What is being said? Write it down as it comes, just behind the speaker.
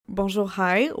Bonjour,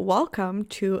 hi, welcome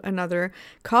to another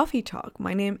coffee talk.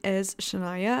 My name is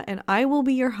Shania and I will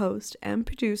be your host and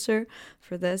producer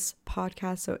for this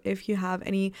podcast. So if you have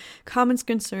any comments,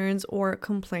 concerns, or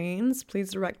complaints,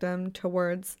 please direct them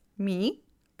towards me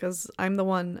because I'm the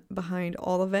one behind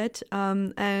all of it.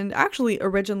 And actually,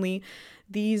 originally,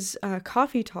 these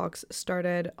coffee talks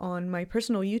started on my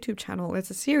personal YouTube channel.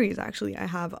 It's a series actually I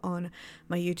have on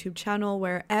my YouTube channel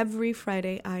where every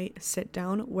Friday I sit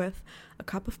down with a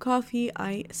cup of coffee.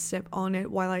 I sip on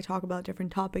it while I talk about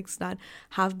different topics that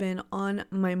have been on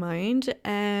my mind.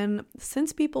 And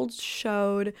since people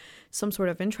showed some sort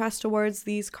of interest towards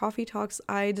these coffee talks,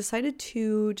 I decided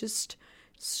to just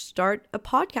start a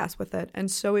podcast with it. And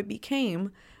so it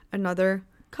became another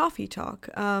coffee talk.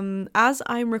 As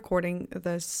I'm recording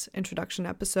this introduction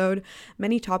episode,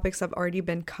 many topics have already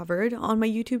been covered on my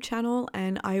YouTube channel,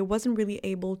 and I wasn't really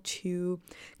able to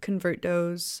convert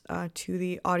those to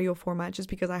the audio format just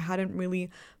because I hadn't really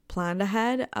planned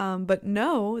ahead. But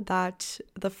know that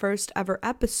the first ever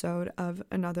episode of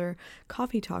another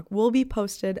coffee talk will be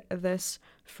posted this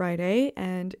Friday,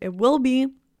 and it will be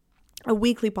a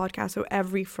weekly podcast. So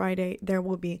every Friday there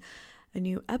will be a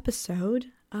new episode.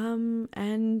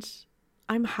 And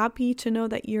I'm happy to know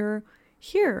that you're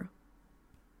here.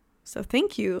 So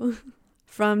thank you.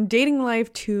 From dating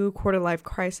life to quarter life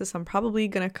crisis, I'm probably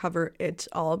going to cover it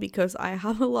all because I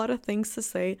have a lot of things to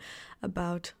say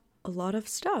about a lot of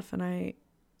stuff, and I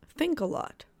think a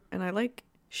lot, and I like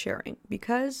sharing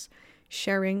because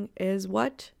sharing is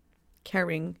what?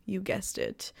 Caring, you guessed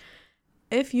it.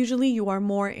 If usually you are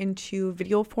more into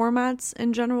video formats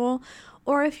in general,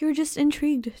 or if you're just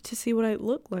intrigued to see what I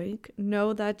look like,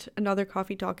 know that another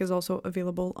coffee talk is also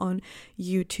available on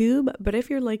YouTube. But if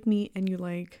you're like me and you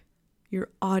like your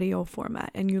audio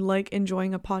format and you like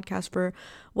enjoying a podcast for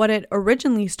what it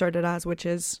originally started as, which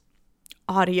is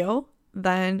audio,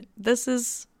 then this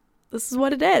is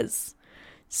what it is.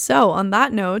 So on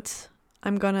that note,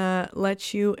 I'm gonna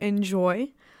let you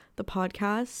enjoy the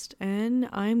podcast, and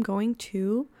I'm going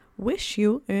to wish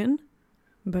you in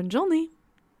bonne journée.